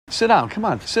Sit down. Come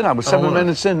on. Sit down. We're 7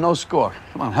 minutes in, no score.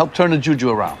 Come on. Help turn the juju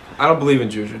around. I don't believe in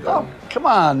juju, though. Oh, come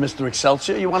on, Mr.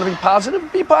 Excelsior. You want to be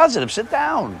positive? Be positive. Sit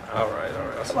down. All right.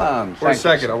 Come on. For a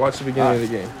second, I watched the beginning of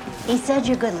the game. He said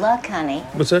you're good luck, honey.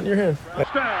 What's that in your hand? Oh!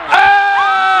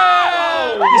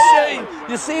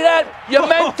 You see that? You're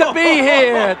meant to be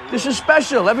here. This is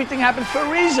special. Everything happens for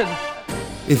a reason.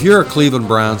 If you're a Cleveland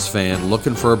Browns fan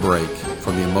looking for a break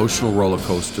from the emotional roller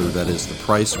coaster that is the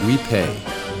price we pay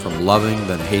from loving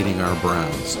then hating our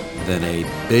Browns, then a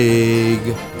big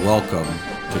welcome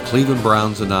to Cleveland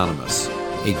Browns Anonymous,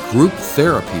 a group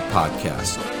therapy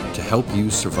podcast to help you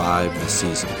survive the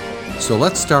season. So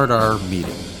let's start our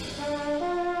meeting.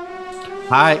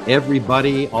 Hi,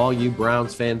 everybody, all you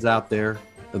Browns fans out there.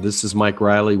 This is Mike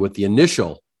Riley with the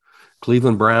initial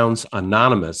Cleveland Browns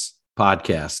Anonymous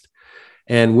podcast.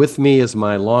 And with me is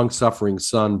my long-suffering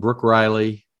son, Brooke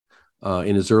Riley,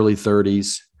 in his early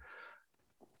 30s.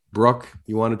 Brooke,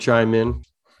 you want to chime in?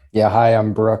 Yeah, hi,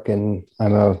 I'm Brooke, and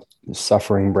I'm a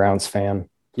suffering Browns fan.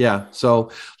 Yeah,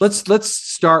 so let's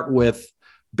start with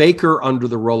Baker under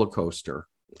the roller coaster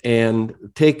and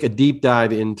take a deep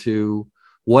dive into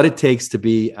what it takes to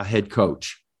be a head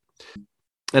coach.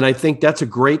 And I think that's a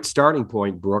great starting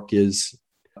point, Brooke, is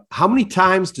how many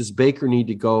times does Baker need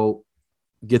to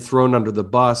get thrown under the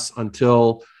bus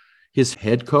until his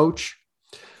head coach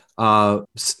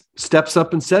steps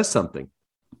up and says something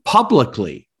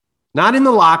publicly, not in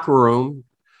the locker room,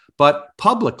 but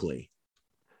publicly.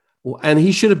 And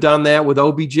he should have done that with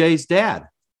OBJ's dad.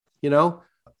 You know,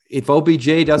 if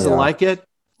OBJ doesn't like it,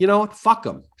 you know, fuck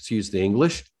him, excuse the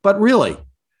English. But really,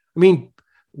 I mean,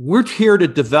 we're here to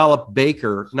develop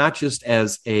Baker, not just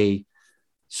as a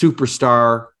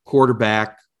superstar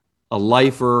quarterback, a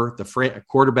lifer, the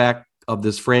quarterback of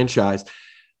this franchise,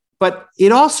 but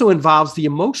it also involves the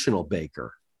emotional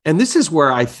Baker. And this is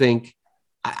where I think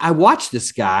I watch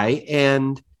this guy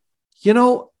and, you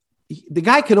know, the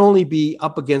guy can only be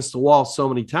up against the wall so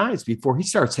many times before he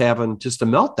starts having just a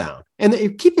meltdown.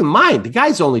 And keep in mind, the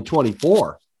guy's only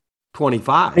 24,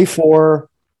 25. 24,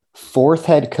 fourth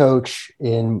head coach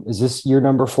is this year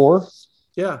number 4?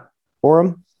 Yeah. For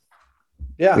him?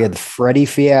 Yeah. We had the Freddie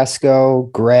fiasco,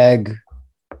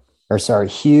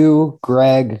 Hugh,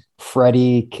 Greg,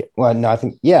 Freddie. Well, no, I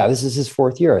think, this is his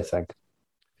 4th year, I think.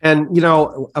 And, you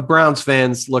know, Browns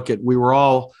fans, we were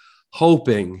all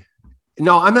hoping.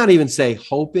 No, I'm not even saying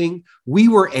hoping. We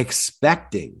were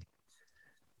expecting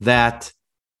that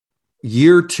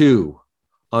year 2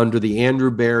 under the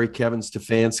Andrew Berry, Kevin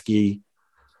Stefanski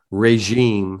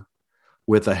regime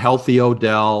with a healthy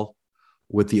Odell,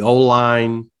 with the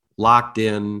O-line locked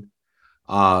in,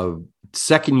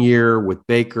 second year with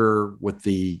Baker, with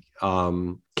the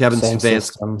Kevin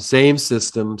Stefanski, same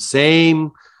system,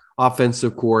 same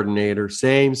offensive coordinator,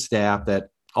 same staff, that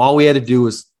all we had to do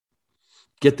was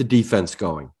get the defense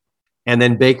going. And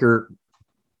then Baker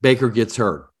gets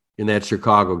hurt in that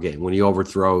Chicago game when he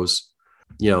overthrows,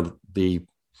 you know, the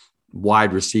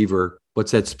wide receiver.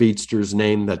 What's that speedster's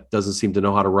name that doesn't seem to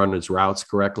know how to run his routes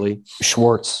correctly?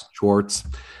 Schwartz.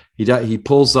 He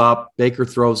pulls up, Baker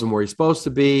throws him where he's supposed to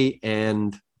be,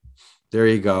 and there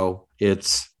you go.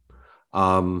 It's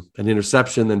an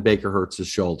interception, then Baker hurts his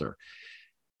shoulder.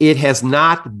 It has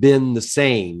not been the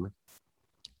same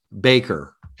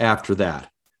Baker after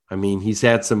that. I mean, he's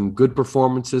had some good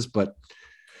performances, but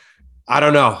I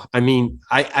don't know. I mean,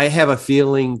 I have a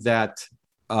feeling that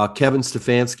Kevin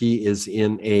Stefanski is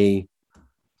in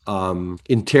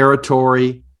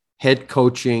territory head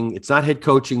coaching. It's not head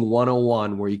coaching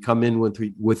 101 where you come in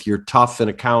with your tough and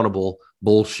accountable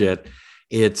bullshit.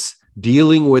 It's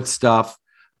dealing with stuff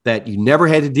that you never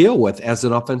had to deal with as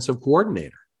an offensive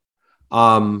coordinator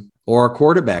or a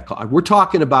quarterback. We're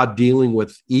talking about dealing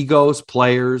with egos,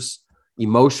 players,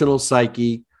 emotional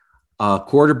psyche.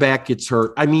 Quarterback gets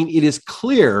hurt. I mean, it is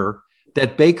clear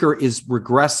that Baker is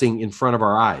regressing in front of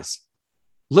our eyes,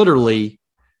 literally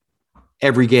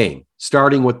every game,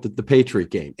 starting with the Patriot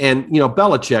game. And, you know,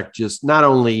 Belichick just not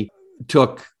only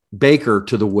took Baker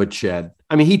to the woodshed,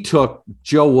 I mean, he took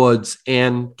Joe Woods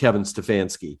and Kevin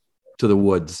Stefanski to the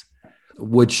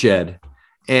woodshed.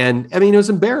 And, I mean, it was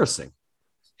embarrassing.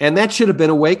 And that should have been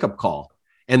a wake-up call.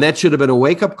 And that should have been a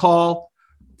wake-up call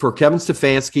for Kevin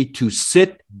Stefanski to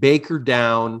sit Baker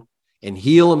down and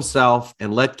heal himself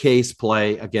and let Case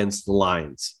play against the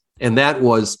Lions. And that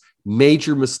was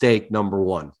major mistake number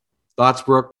 1. Thoughts,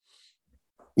 Brooke?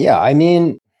 Yeah, I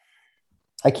mean,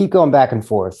 I keep going back and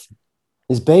forth.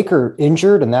 Is Baker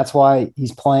injured and that's why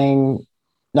he's playing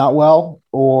not well?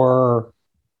 Or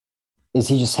is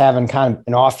he just having kind of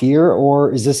an off year?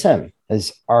 Or is this him?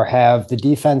 Have the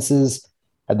defenses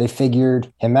Have they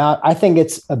figured him out? I think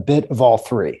it's a bit of all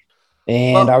three.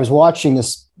 And I was watching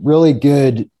this really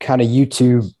good kind of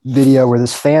YouTube video where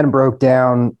this fan broke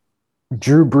down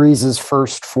Drew Brees'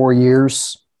 first 4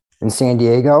 years in San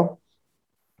Diego.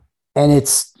 And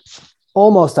it's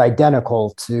almost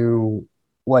identical to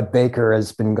what Baker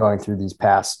has been going through these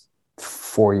past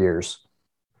 4 years.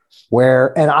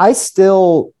 And I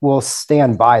still will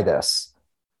stand by this.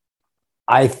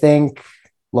 I think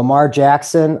Lamar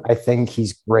Jackson, I think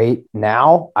he's great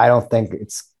now. I don't think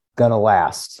it's going to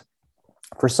last.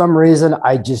 For some reason,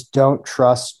 I just don't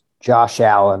trust Josh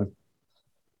Allen.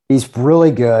 He's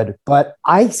really good, but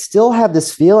I still have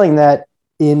this feeling that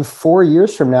in 4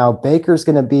 years from now, Baker's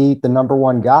going to be the number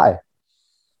one guy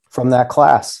from that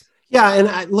class. Yeah, and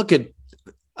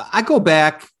I go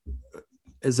back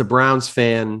as a Browns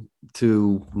fan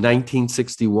to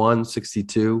 1961,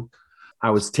 62.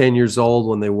 I was 10 years old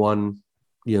when they won,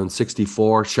 in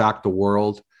 64, shocked the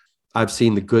world. I've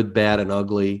seen the good, bad, and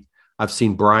ugly. I've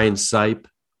seen Brian Sipe,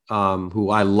 who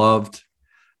I loved,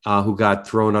 who got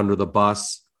thrown under the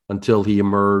bus until he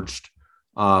emerged,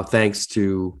 thanks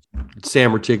to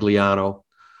Sam Rutigliano,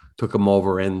 took him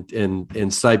over, and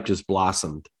Sipe just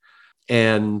blossomed.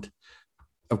 And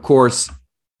of course,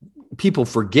 people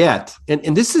forget,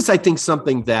 and this is, I think,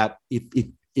 something that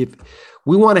if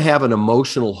we want to have an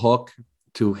emotional hook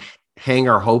to hang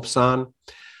our hopes on,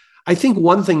 I think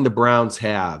one thing the Browns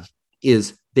have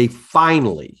is they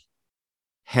finally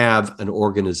have an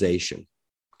organization.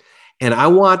 And I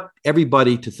want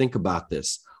everybody to think about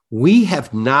this. We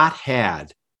have not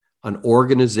had an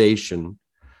organization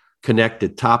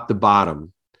connected top to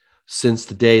bottom since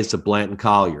the days of Blanton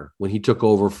Collier, when he took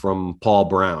over from Paul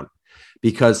Brown,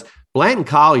 because Blanton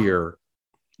Collier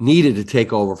needed to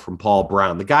take over from Paul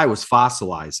Brown. The guy was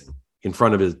fossilizing in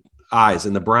front of his eyes,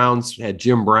 and the Browns had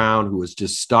Jim Brown, who was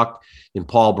just stuck in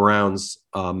Paul Brown's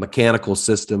mechanical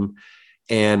system.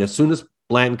 And as soon as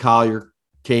Blanton Collier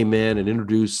came in and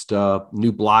introduced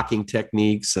new blocking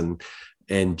techniques,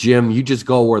 and Jim, you just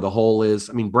go where the hole is.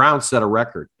 I mean, Brown set a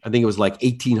record. I think it was like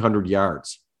 1,800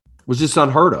 yards. It was just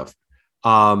unheard of.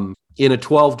 In a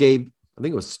 12-game, I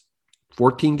think it was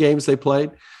 14 games they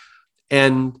played,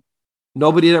 and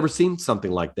nobody had ever seen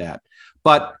something like that.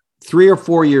 But 3 or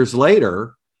 4 years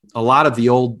later, a lot of the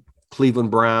old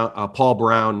Cleveland Paul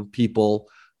Brown people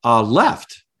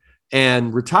left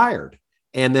and retired.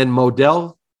 And then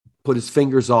Modell put his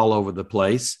fingers all over the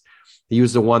place. He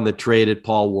was the one that traded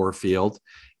Paul Warfield.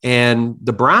 And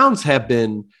the Browns have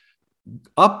been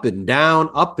up and down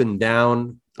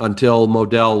until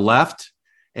Modell left.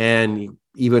 And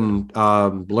even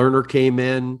Lerner came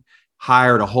in,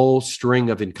 hired a whole string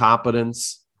of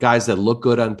incompetents, guys that look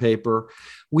good on paper.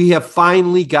 We have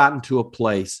finally gotten to a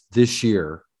place this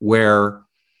year where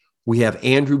we have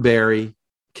Andrew Berry,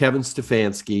 Kevin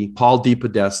Stefanski, Paul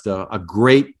DePodesta, a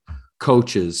great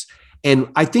coaches. And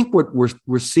I think what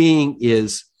we're seeing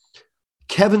is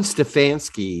Kevin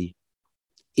Stefanski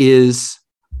is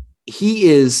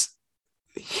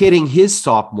hitting his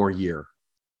sophomore year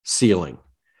ceiling.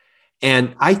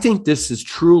 And I think this is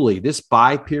truly, this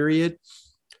bye period,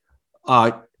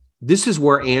 this is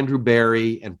where Andrew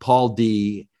Berry and Paul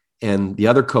D and the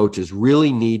other coaches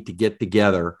really need to get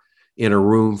together in a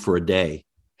room for a day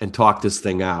and talk this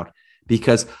thing out.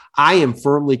 Because I am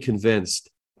firmly convinced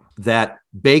that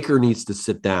Baker needs to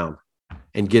sit down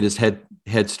and get his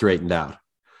head straightened out.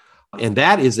 And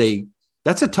that's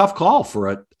a tough call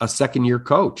for a second-year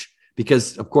coach,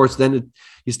 because, of course, then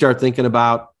you start thinking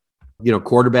about,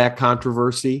 quarterback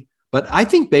controversy. But I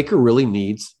think Baker really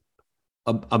needs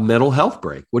a mental health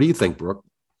break. What do you think, Brooke?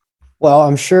 Well,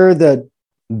 I'm sure that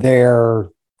they're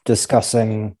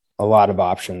discussing a lot of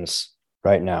options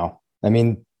right now. I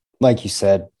mean, like you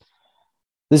said,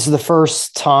 this is the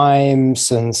first time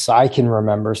since I can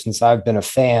remember, since I've been a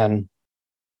fan,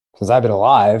 since I've been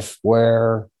alive,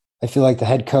 where I feel like the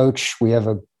head coach, we have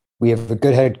a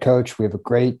good head coach, we have a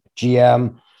great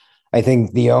GM. I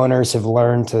think the owners have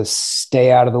learned to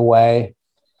stay out of the way.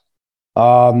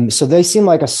 So they seem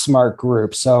like a smart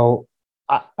group. So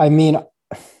I mean,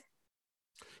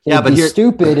 it'd be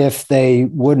stupid if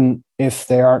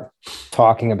they aren't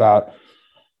talking about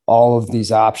all of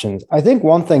these options. I think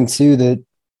one thing too that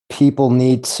people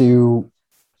need to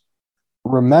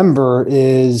remember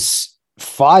is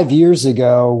 5 years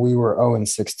ago, we were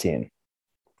 0-16.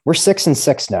 We're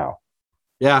 6-6 now.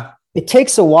 Yeah. It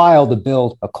takes a while to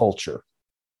build a culture,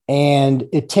 and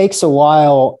it takes a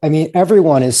while. I mean,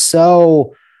 everyone is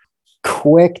so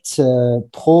quick to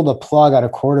pull the plug on a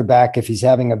quarterback if he's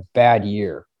having a bad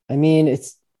year. I mean,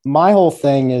 my whole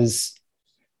thing is,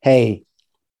 hey,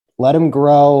 let him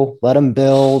grow, let him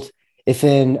build. if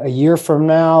in a year from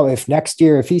now, if next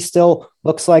year, if he still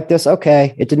looks like this,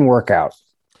 okay, it didn't work out.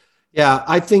 Yeah,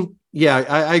 I think,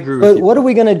 I agree with But you. what are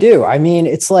we going to do? I mean,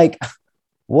 it's like,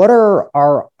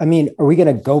 are we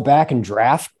going to go back and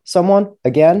draft someone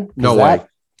again? No way.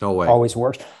 No way. Always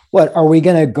works. What, are we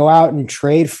going to go out and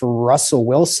trade for Russell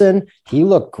Wilson? He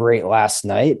looked great last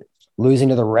night, losing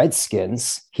to the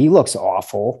Redskins. He looks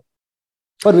awful.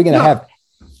 What are we going to have?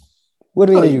 What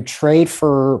are we going to do? Trade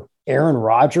for Aaron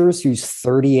Rodgers, who's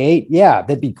 38? Yeah,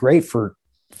 that'd be great for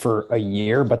a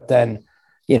year, but then,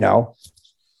 now,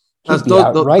 those Baker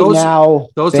are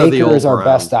the old is our Browns.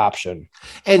 best option.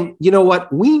 And you know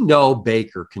what? We know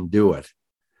Baker can do it.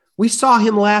 We saw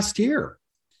him last year.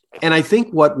 And I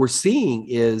think what we're seeing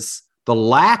is the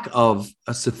lack of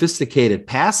a sophisticated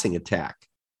passing attack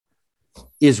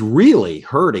is really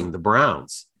hurting the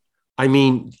Browns. I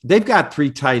mean, they've got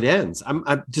 3 tight ends.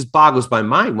 I just boggles my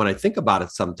mind when I think about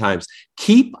it sometimes.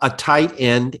 Keep a tight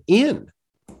end in.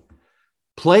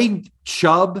 Play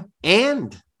Chubb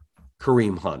and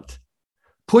Kareem Hunt.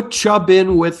 Put Chubb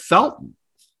in with Felton.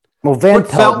 Well, Van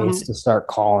Pelt needs to start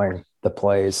calling the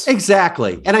plays.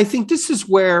 Exactly. And I think this is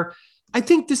where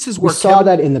we saw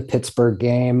that in the Pittsburgh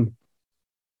game.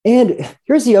 And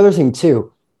here's the other thing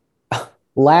too.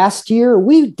 Last year,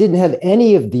 we didn't have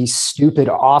any of these stupid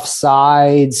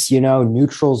offsides,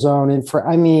 neutral zone.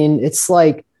 It's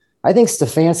like, I think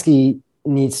Stefanski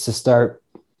needs to start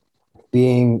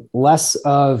being less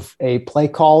of a play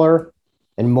caller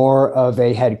and more of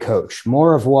a head coach,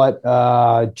 more of what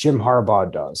Jim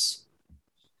Harbaugh does.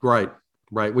 Right.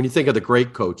 When you think of the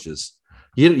great coaches,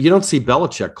 you don't see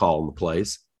Belichick calling the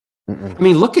plays. Mm-mm. I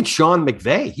mean, look at Sean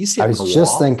McVay. I was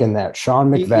just thinking that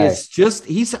Sean McVay.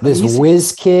 He's this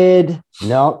whiz kid.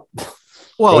 No.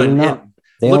 Well, they don't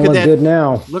look good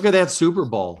now. Look at that Super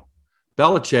Bowl.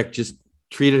 Belichick just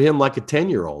treated him like a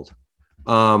 10-year-old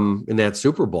in that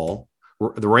Super Bowl.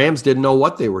 The Rams didn't know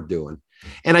what they were doing.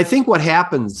 And I think what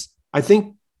happens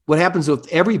with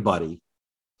everybody,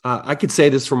 I could say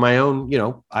this from my own,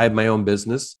 I have my own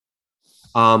business,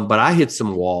 but I hit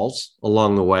some walls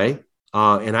along the way,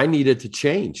 and I needed to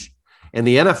change. And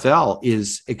the NFL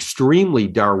is extremely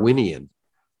Darwinian,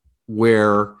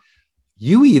 where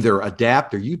you either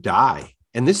adapt or you die.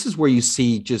 And this is where you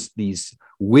see just these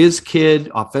whiz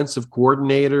kid offensive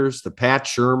coordinators, the Pat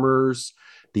Shurmurs,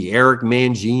 the Eric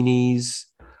Manginis,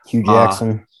 Hugh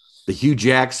Jackson. The Hugh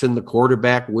Jackson, the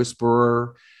quarterback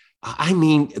whisperer. I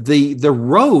mean, the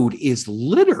road is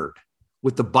littered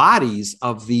with the bodies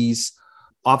of these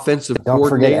offensive coordinators. Don't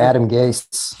forget Adam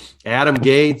Gase. Adam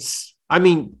Gates. I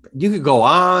mean, you could go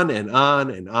on and on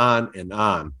and on and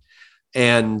on.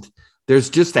 And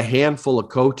there's just a handful of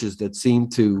coaches that seem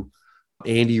to,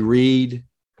 Andy Reid,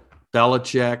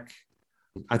 Belichick.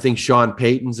 I think Sean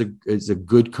Payton is a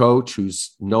good coach who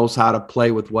knows how to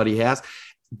play with what he has.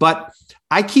 But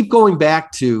I keep going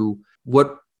back to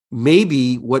what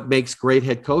makes great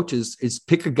head coaches is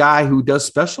pick a guy who does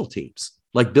special teams,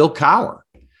 like Bill Cowher.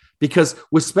 Because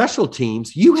with special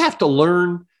teams, you have to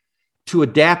learn to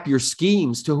adapt your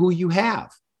schemes to who you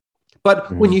have.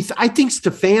 But when I think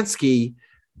Stefanski,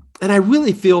 and I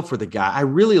really feel for the guy. I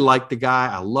really like the guy.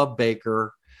 I love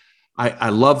Baker. I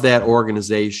love that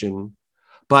organization.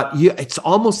 But it's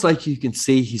almost like you can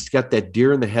see he's got that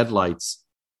deer in the headlights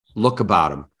look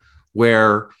about him.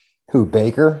 Where who,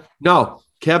 Baker? No,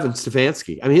 Kevin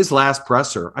Stefanski. I mean, his last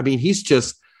presser. I mean, he's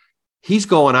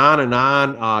going on and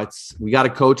on. We got to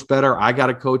coach better. I got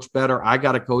to coach better. I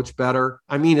got to coach better.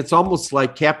 I mean, it's almost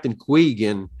like Captain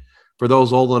Queeg for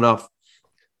those old enough,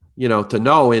 to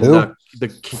know in the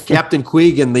Captain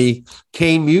Queeg in the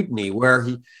Caine Mutiny, where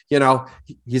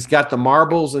he's got the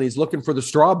marbles and he's looking for the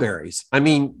strawberries. I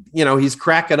mean, he's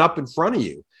cracking up in front of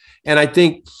you. And I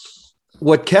think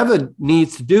what Kevin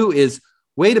needs to do is,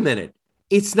 wait a minute,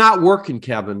 it's not working,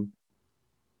 Kevin.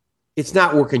 It's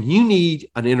not working. You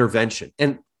need an intervention.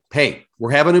 And hey,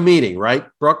 we're having a meeting, right,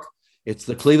 Brooke? It's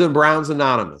the Cleveland Browns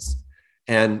Anonymous.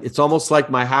 And it's almost like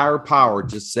my higher power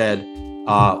just said,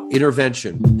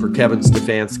 intervention for Kevin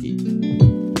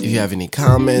Stefanski. If you have any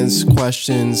comments,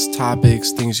 questions,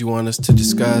 topics, things you want us to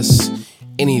discuss,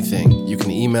 anything, you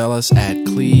can email us at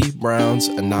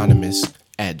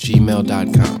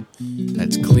clebrowns.anonymous@gmail.com.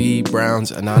 That's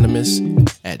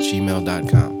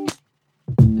clebrowns.anonymous@gmail.com.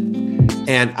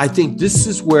 And I think this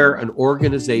is where an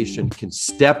organization can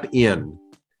step in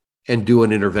and do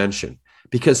an intervention,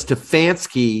 because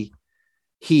Stefanski,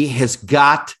 he has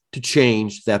got to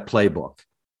change that playbook.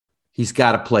 He's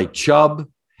got to play Chubb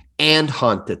and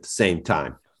Hunt at the same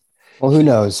time. Well, who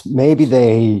knows? Maybe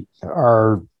they've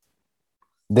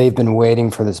been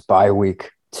waiting for this bye week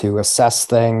to assess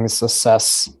things,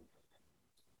 assess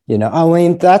I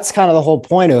mean, that's kind of the whole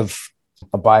point of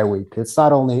a bye week. It's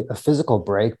not only a physical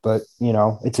break, but,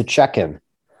 it's a check-in.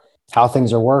 How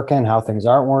things are working, how things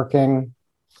aren't working.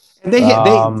 And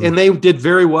they did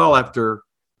very well after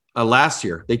last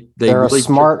year. They're really a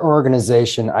smart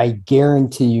organization. I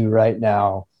guarantee you right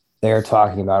now, they're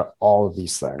talking about all of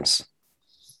these things.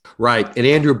 Right. And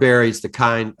Andrew Barry's the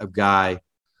kind of guy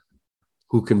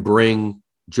who can bring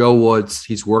Joe Woods.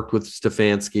 He's worked with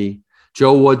Stefanski.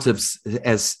 Joe Woods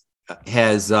has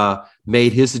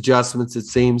made his adjustments, it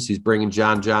seems. He's bringing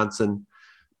John Johnson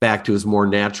back to his more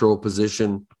natural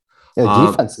position.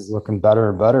 Yeah, defense is looking better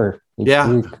and better.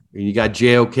 Yeah. You got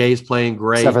JOK's playing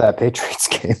great. Except for that Patriots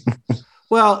game.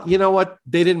 Well, you know what?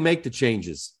 They didn't make the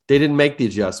changes. They didn't make the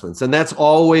adjustments. And that's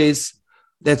always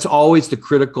the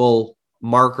critical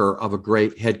marker of a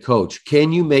great head coach.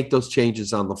 Can you make those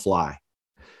changes on the fly?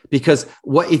 Because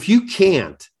if you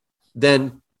can't,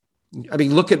 then,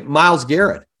 look at Myles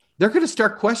Garrett. They're going to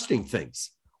start questioning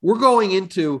things. We're going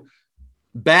into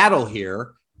battle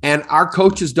here, and our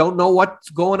coaches don't know what's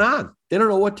going on. They don't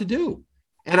know what to do.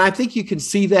 And I think you can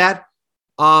see that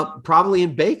probably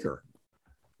in Baker.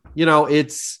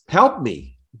 It's help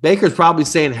me. Baker's probably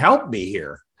saying, help me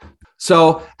here.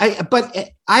 So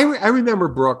I remember,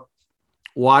 Brooke,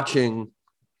 watching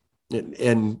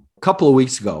and a couple of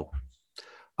weeks ago,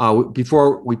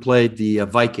 before we played the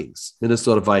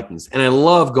Minnesota Vikings. And I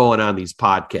love going on these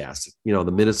podcasts,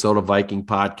 the Minnesota Viking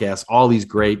podcast, all these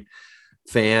great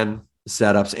fan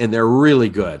setups, and they're really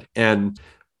good. And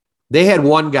they had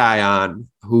one guy on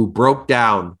who broke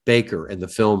down Baker in the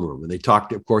film room. And they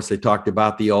talked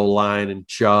about the O-line and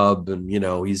Chubb and,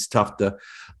 he's tough to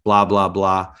blah, blah,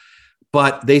 blah.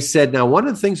 But they said, now, one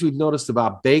of the things we've noticed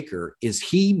about Baker is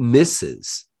he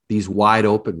misses these wide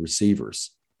open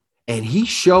receivers. And he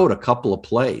showed a couple of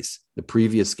plays the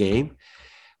previous game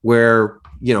where,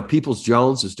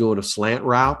 Peoples-Jones is doing a slant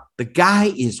route. The guy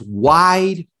is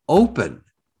wide open.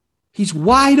 He's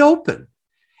wide open.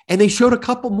 And they showed a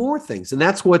couple more things. And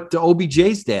that's what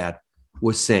OBJ's dad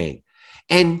was saying.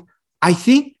 And I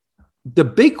think the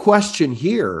big question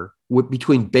here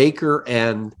between Baker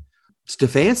and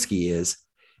Stefanski is,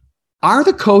 are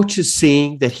the coaches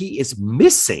seeing that he is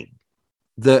missing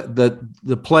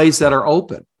the plays that are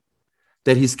open?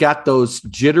 That he's got those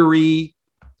jittery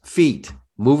feet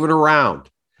moving around.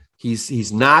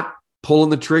 He's not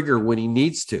pulling the trigger when he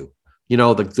needs to.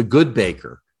 The good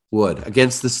Baker would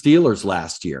against the Steelers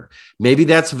last year. Maybe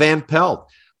that's Van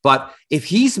Pelt. But if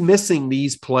he's missing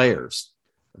these players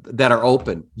that are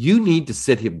open, you need to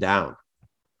sit him down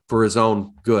for his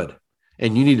own good.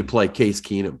 And you need to play Case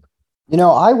Keenum.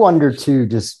 I wonder too,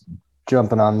 just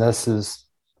jumping on this,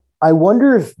 I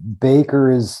wonder if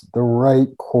Baker is the right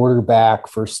quarterback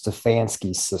for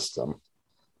Stefanski's system.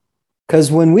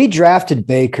 Because when we drafted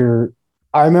Baker,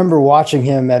 I remember watching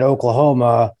him at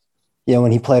Oklahoma,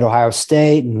 when he played Ohio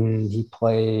State, and he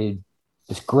played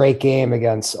this great game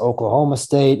against Oklahoma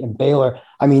State and Baylor.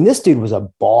 This dude was a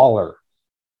baller.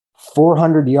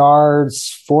 400 yards,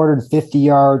 450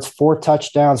 yards, 4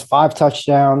 touchdowns, 5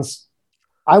 touchdowns.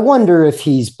 I wonder if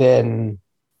he's been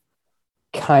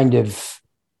kind of,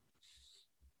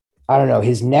 I don't know,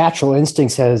 his natural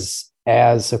instincts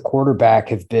as a quarterback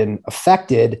have been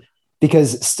affected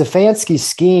because Stefanski's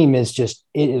scheme is it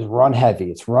is run heavy.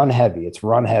 It's run heavy. It's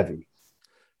run heavy.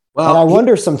 Well, and I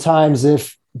wonder sometimes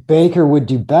if Baker would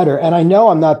do better. And I know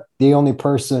I'm not the only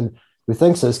person who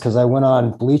thinks this because I went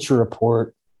on Bleacher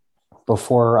Report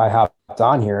before I hopped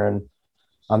on here, and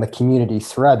on the community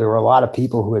thread, there were a lot of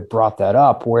people who had brought that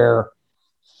up where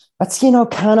that's, kind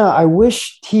of, I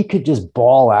wish he could just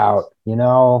ball out,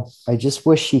 I just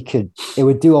wish it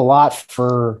would do a lot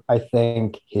for, I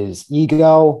think, his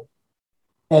ego.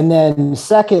 And then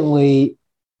secondly,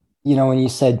 when you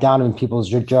said Donovan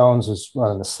Peoples-Jones was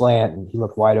running the slant and he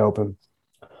looked wide open.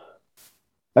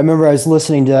 I remember I was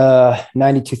listening to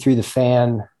 92.3 The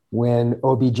Fan when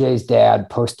OBJ's dad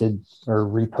posted or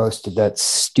reposted that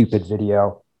stupid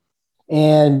video.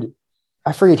 And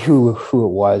I forget who it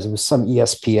was. It was some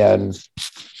ESPN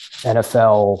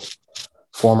NFL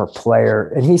former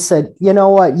player. And he said, you know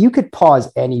what? You could pause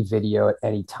any video at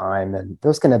any time, and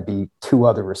there's going to be 2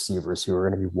 other receivers who are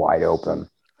going to be wide open.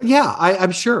 Yeah,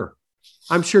 I'm sure.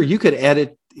 I'm sure you could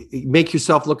edit, make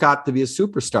yourself look out to be a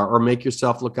superstar or make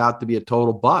yourself look out to be a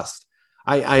total bust.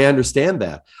 I understand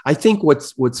that. I think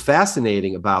what's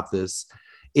fascinating about this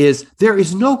is there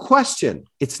is no question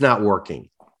it's not working.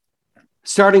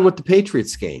 Starting with the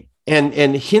Patriots game and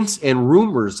hints and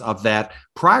rumors of that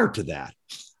prior to that.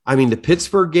 The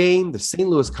Pittsburgh game, the St.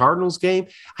 Louis Cardinals game.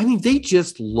 They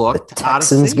just looked the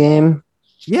Texans game.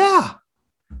 Yeah.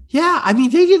 Yeah, I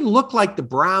mean, they didn't look like the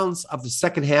Browns of the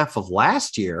second half of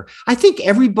last year. I think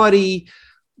everybody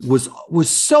was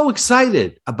so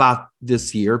excited about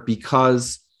this year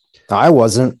because I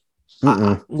wasn't.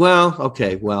 Well,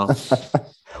 okay, well,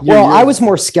 I was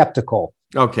more skeptical.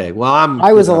 Okay, well,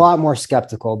 I was a lot more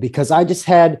skeptical because I just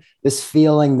had this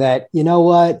feeling that, you know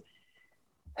what,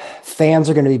 fans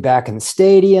are going to be back in the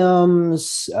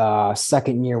stadiums.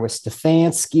 Second year with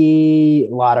Stefanski,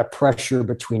 a lot of pressure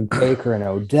between Baker and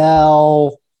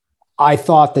Odell. I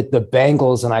thought that the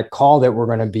Bengals, and I called it, were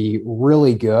going to be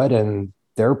really good, and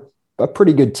they're a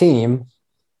pretty good team.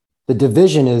 The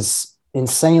division is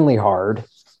insanely hard.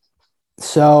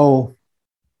 So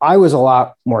I was a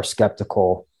lot more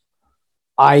skeptical.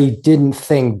 I didn't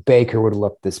think Baker would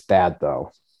look this bad,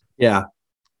 though. Yeah.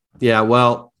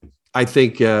 Well, I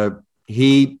think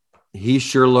he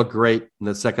sure looked great in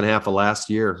the second half of last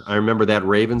year. I remember that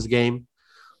Ravens game,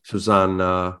 which was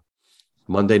on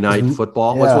Monday Night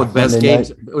Football. Yeah, one of the best Monday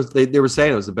games. It was, they were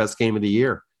saying it was the best game of the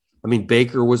year. I mean,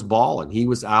 Baker was balling. He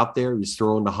was out there. He was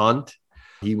throwing the hunt.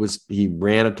 He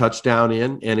ran a touchdown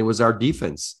in, and it was our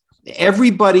defense.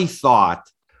 Everybody thought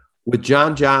with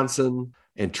John Johnson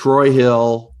and Troy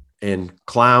Hill and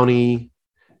Clowney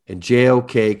and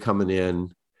JOK coming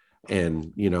in,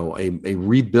 and a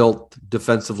rebuilt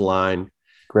defensive line.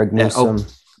 Greg Newsome.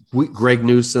 Greg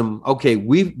Newsome. Okay,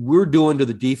 we're doing to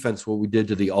the defense what we did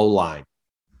to the O-line,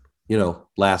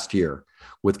 last year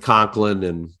with Conklin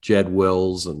and Jed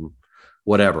Wills and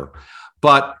whatever.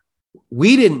 But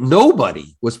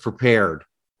nobody was prepared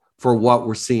for what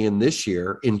we're seeing this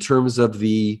year in terms of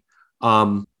the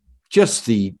just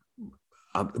the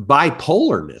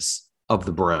bipolarness of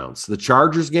the Browns, the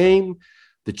Chargers game,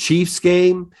 the Chiefs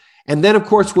game. And then, of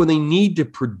course, when they need to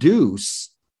produce,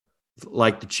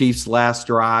 like the Chiefs' last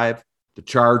drive, the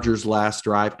Chargers' last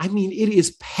drive, I mean, it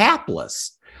is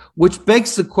papless, which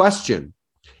begs the question,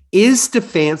 is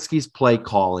Stefanski's play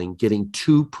calling getting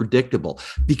too predictable?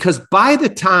 Because by the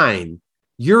time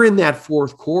you're in that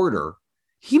fourth quarter,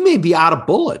 he may be out of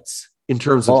bullets in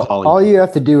terms of calling. All you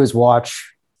have to do is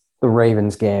watch the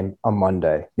Ravens game on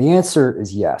Monday. The answer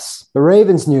is yes. The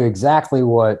Ravens knew exactly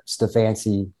what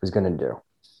Stefanski was going to do.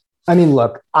 I mean,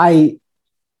 look,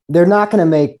 they're not going to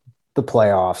make the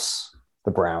playoffs,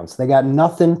 the Browns. They got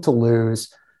nothing to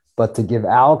lose but to give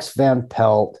Alex Van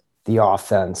Pelt the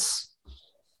offense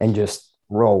and just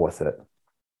roll with it.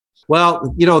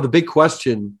 Well, the big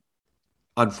question,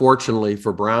 unfortunately,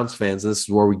 for Browns fans, and this is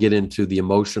where we get into the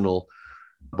emotional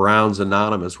Browns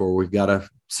Anonymous, where we've got to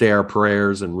say our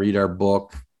prayers and read our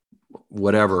book,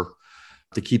 whatever,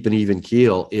 to keep an even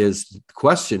keel, is the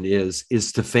question is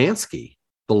Stefanski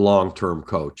the long-term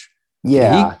coach?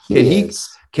 Yeah,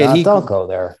 Can he don't go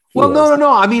there. Well,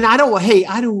 no. I mean, I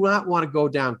do not want to go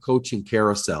down coaching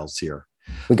carousels here.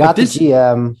 We got the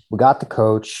GM, we got the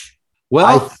coach. Well,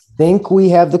 I think we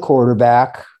have the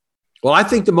quarterback. Well, I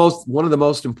think one of the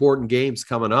most important games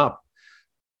coming up,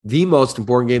 the most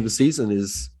important game of the season,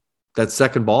 is that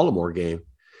second Baltimore game,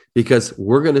 because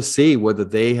we're going to see whether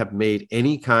they have made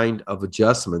any kind of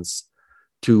adjustments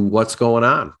to what's going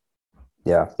on.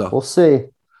 Yeah, so, we'll see.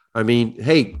 I mean,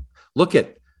 hey, look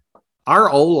at our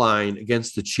O-line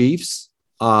against the Chiefs.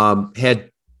 Had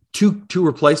two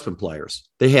replacement players.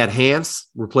 They had Hance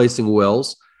replacing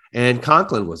Wills, and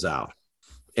Conklin was out,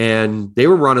 and they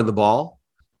were running the ball.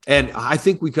 And I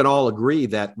think we can all agree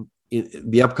that in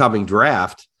the upcoming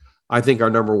draft, I think our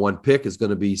number one pick is going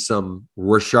to be some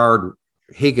Rashard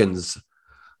Higgins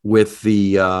with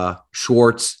the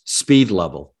Schwartz speed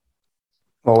level.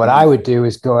 Well, what I would do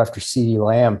is go after CeeDee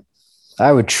Lamb.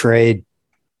 I would trade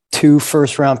 2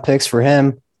 first-round picks for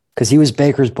him because he was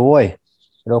Baker's boy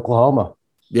at Oklahoma.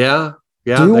 Yeah.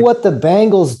 Do what the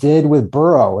Bengals did with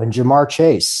Burrow and Jamar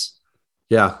Chase.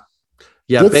 Yeah.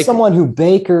 Get someone who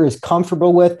Baker is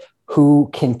comfortable with, who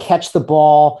can catch the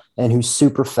ball and who's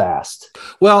super fast.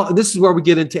 Well, this is where we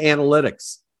get into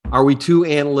analytics. Are we too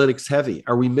analytics heavy?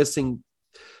 Are we missing,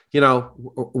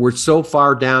 we're so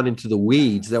far down into the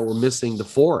weeds that we're missing the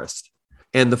forest.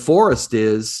 And the forest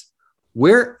is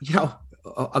where,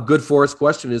 a good forest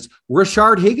question is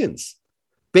Rashard Higgins,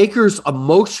 Baker's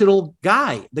emotional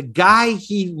guy, the guy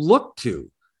he looked to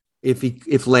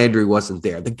if Landry wasn't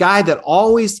there, the guy that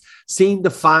always seemed to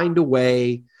find a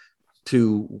way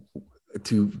to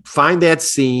find that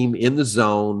seam in the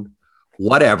zone,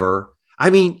 whatever. I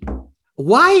mean,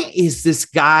 why is this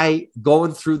guy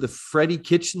going through the Freddie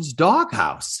Kitchens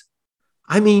doghouse?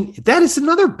 I mean, that is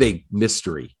another big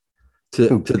mystery.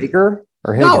 To Baker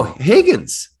or Higgins? No,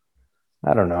 Higgins.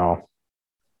 I don't know.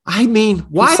 I mean,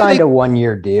 why he signed a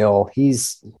 1-year deal?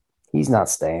 He's not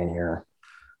staying here.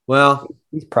 Well,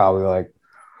 he's probably like,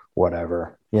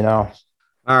 whatever. you know.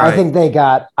 All right. I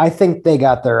think they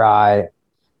got their eye,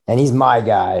 and he's my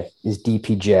guy, is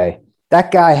DPJ.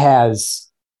 That guy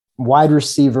has wide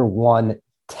receiver 1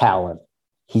 talent.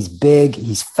 He's big,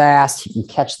 he's fast, he can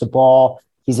catch the ball.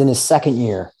 He's in his second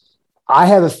year. I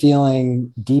have a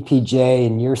feeling DPJ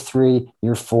in year 3,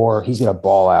 year 4, he's going to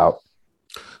ball out.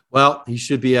 Well, he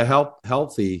should be a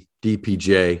healthy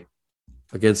DPJ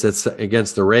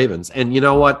against the Ravens. And you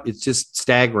know what? It's just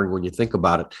staggering when you think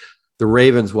about it. The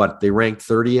Ravens, they ranked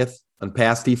 30th on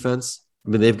pass defense. I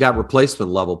mean, they've got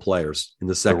replacement level players in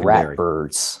the secondary. The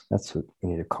Ratbirds. That's what you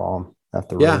need to call them, not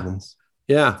the Ravens.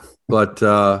 Yeah. But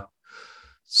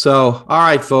so, all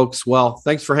right, folks. Well,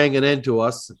 thanks for hanging in to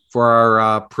us for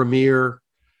our premier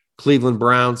Cleveland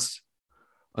Browns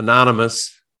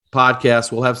Anonymous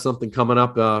podcast. We'll have something coming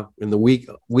up in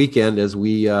the weekend as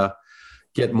we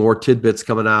get more tidbits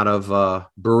coming out of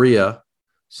Berea.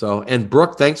 So, and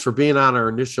Brooke, thanks for being on our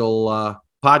initial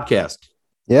podcast.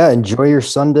 Yeah, enjoy your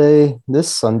Sunday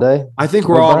this Sunday. I think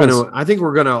we're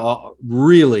going to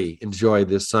really enjoy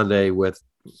this Sunday with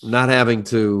not having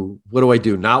to, what do I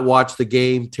do? Not watch the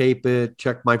game, tape it,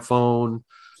 check my phone.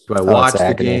 Do I watch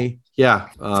the game? Yeah.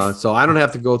 So I don't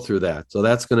have to go through that. So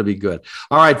that's going to be good.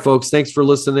 All right, folks. Thanks for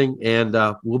listening. And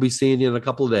we'll be seeing you in a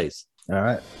couple of days. All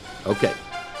right. Okay.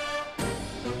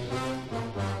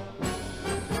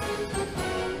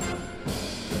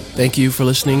 Thank you for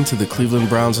listening to the Cleveland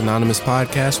Browns Anonymous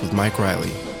podcast with Mike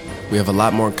Riley. We have a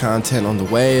lot more content on the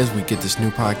way as we get this new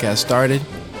podcast started.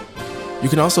 You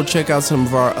can also check out some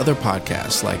of our other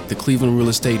podcasts like the Cleveland Real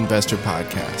Estate Investor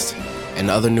Podcast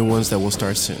and other new ones that will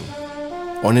start soon.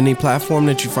 On any platform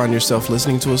that you find yourself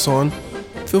listening to us on,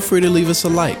 feel free to leave us a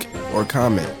like or a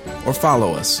comment or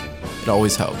follow us. It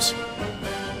always helps.